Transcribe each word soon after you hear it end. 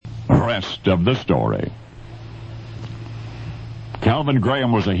Rest of the story. Calvin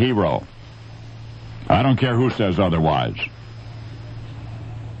Graham was a hero. I don't care who says otherwise.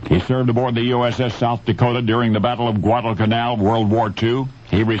 He served aboard the USS South Dakota during the Battle of Guadalcanal, World War II.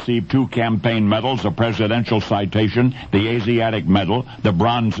 He received 2 campaign medals, a Presidential Citation, the Asiatic Medal, the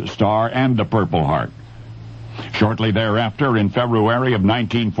Bronze Star, and the Purple Heart. Shortly thereafter, in February of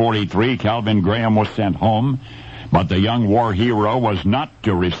 1943, Calvin Graham was sent home, but the young war hero was not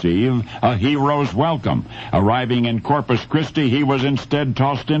to receive a hero's welcome. Arriving in Corpus Christi, he was instead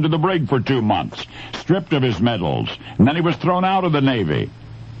tossed into the brig for 2 months, stripped of his medals, and then he was thrown out of the Navy.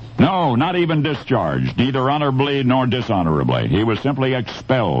 No, not even discharged, neither honorably nor dishonorably. He was simply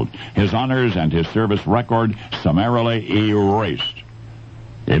expelled, his honors and his service record summarily erased.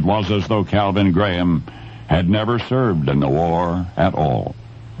 It was as though Calvin Graham had never served in the war at all.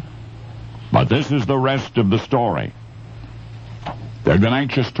 But this is the rest of the story. There had been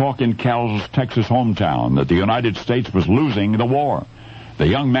anxious talk in Cal's Texas hometown that the United States was losing the war. The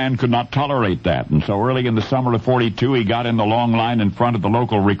young man could not tolerate that, and so early in the summer of 42, he got in the long line in front of the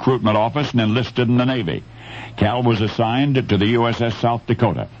local recruitment office and enlisted in the Navy. Cal was assigned to the USS South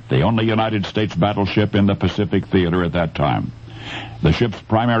Dakota, the only United States battleship in the Pacific theater at that time. The ship's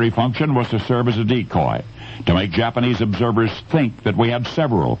primary function was to serve as a decoy, to make Japanese observers think that we had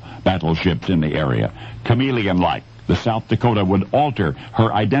several battleships in the area. Chameleon-like, the South Dakota would alter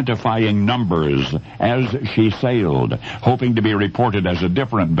her identifying numbers as she sailed, hoping to be reported as a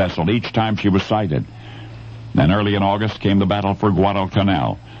different vessel each time she was sighted. Then early in August came the battle for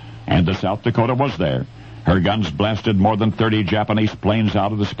Guadalcanal, and the South Dakota was there. Her guns blasted more than 30 Japanese planes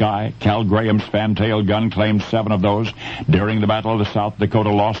out of the sky. Cal Graham's fantail gun claimed 7 of those. During the battle, the South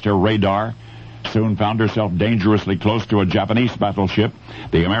Dakota lost her radar, soon found herself dangerously close to a Japanese battleship.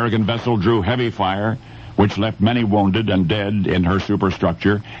 The American vessel drew heavy fire, which left many wounded and dead in her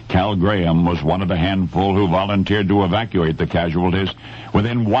superstructure. Cal Graham was one of the handful who volunteered to evacuate the casualties.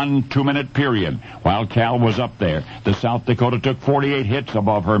 Within 1 2-minute period, while Cal was up there, the South Dakota took 48 hits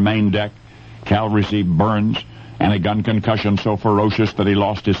above her main deck. Cal received burns and a gun concussion so ferocious that he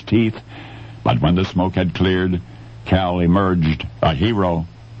lost his teeth. But when the smoke had cleared, Cal emerged a hero.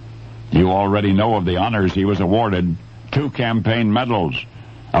 You already know of the honors he was awarded: 2 campaign medals,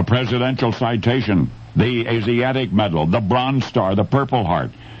 a Presidential Citation, the Asiatic Medal, the Bronze Star, the Purple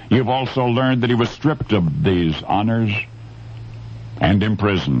Heart. You've also learned that he was stripped of these honors and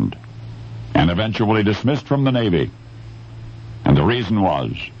imprisoned and eventually dismissed from the Navy. And the reason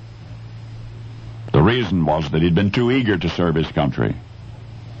was that he'd been too eager to serve his country.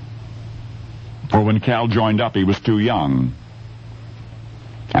 For when Cal joined up, he was too young,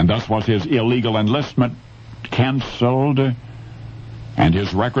 and thus was his illegal enlistment canceled and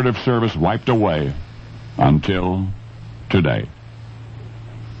his record of service wiped away until today.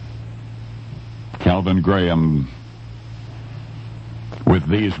 Calvin Graham, with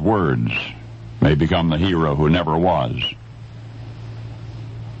these words, may become the hero who never was.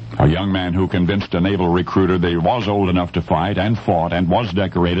 A young man who convinced a naval recruiter that he was old enough to fight, and fought, and was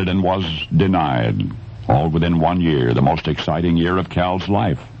decorated, and was denied. All within 1 year, the most exciting year of Cal's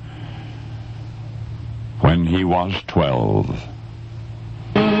life, when he was 12.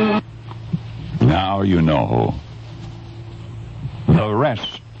 Now you know the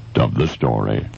rest of the story.